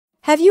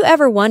Have you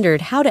ever wondered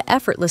how to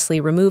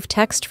effortlessly remove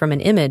text from an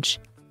image?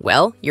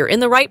 Well, you're in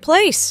the right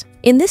place.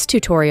 In this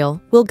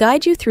tutorial, we'll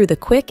guide you through the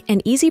quick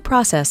and easy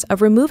process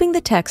of removing the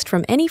text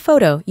from any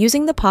photo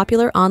using the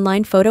popular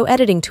online photo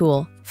editing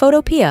tool,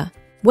 Photopea.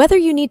 Whether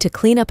you need to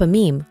clean up a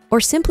meme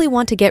or simply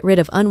want to get rid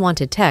of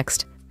unwanted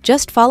text,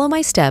 just follow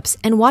my steps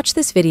and watch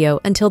this video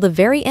until the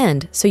very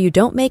end so you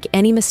don't make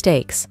any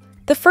mistakes.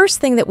 The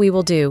first thing that we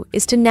will do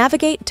is to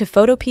navigate to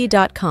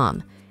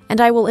photopea.com, and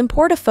I will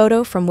import a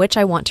photo from which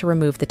I want to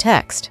remove the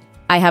text.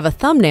 I have a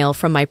thumbnail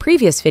from my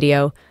previous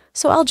video,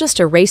 so I'll just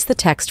erase the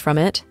text from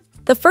it.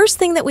 The first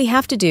thing that we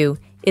have to do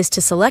is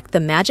to select the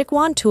magic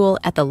wand tool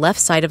at the left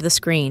side of the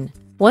screen.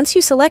 Once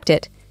you select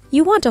it,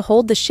 you want to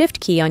hold the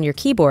Shift key on your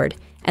keyboard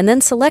and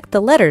then select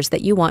the letters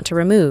that you want to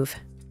remove.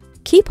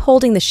 Keep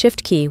holding the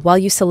Shift key while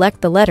you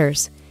select the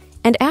letters,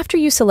 and after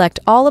you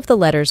select all of the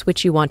letters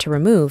which you want to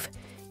remove,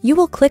 you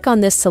will click on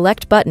this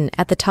Select button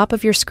at the top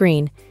of your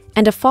screen,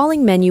 and a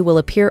falling menu will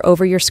appear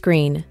over your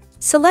screen.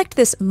 Select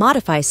this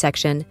Modify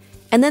section,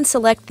 and then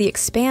select the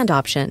Expand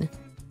option.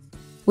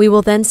 We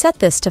will then set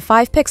this to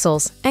 5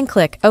 pixels and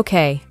click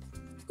OK.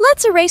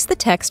 Let's erase the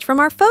text from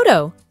our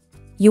photo.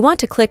 You want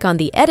to click on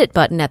the Edit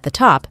button at the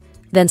top,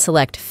 then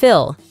select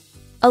Fill.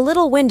 A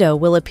little window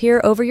will appear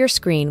over your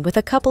screen with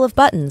a couple of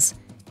buttons,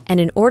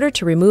 and in order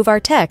to remove our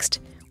text,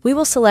 we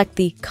will select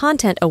the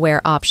Content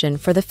Aware option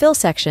for the Fill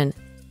section,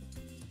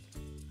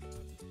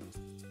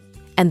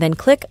 and then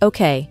click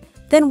OK.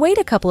 Then wait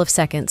a couple of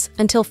seconds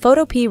until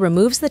Photopea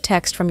removes the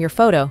text from your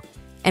photo,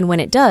 and when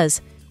it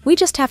does, we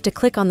just have to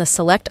click on the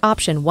Select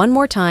option one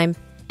more time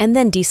and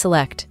then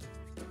deselect.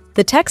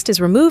 The text is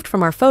removed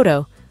from our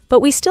photo, but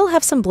we still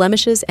have some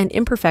blemishes and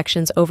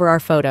imperfections over our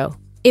photo.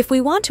 If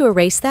we want to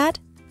erase that,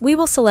 we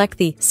will select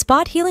the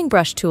Spot Healing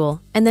Brush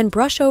tool and then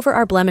brush over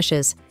our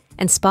blemishes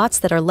and spots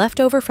that are left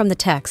over from the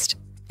text.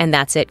 And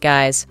that's it,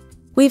 guys.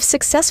 We've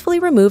successfully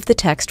removed the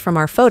text from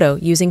our photo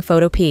using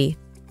Photopea.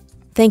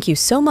 Thank you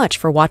so much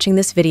for watching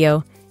this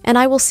video, and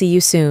I will see you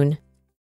soon.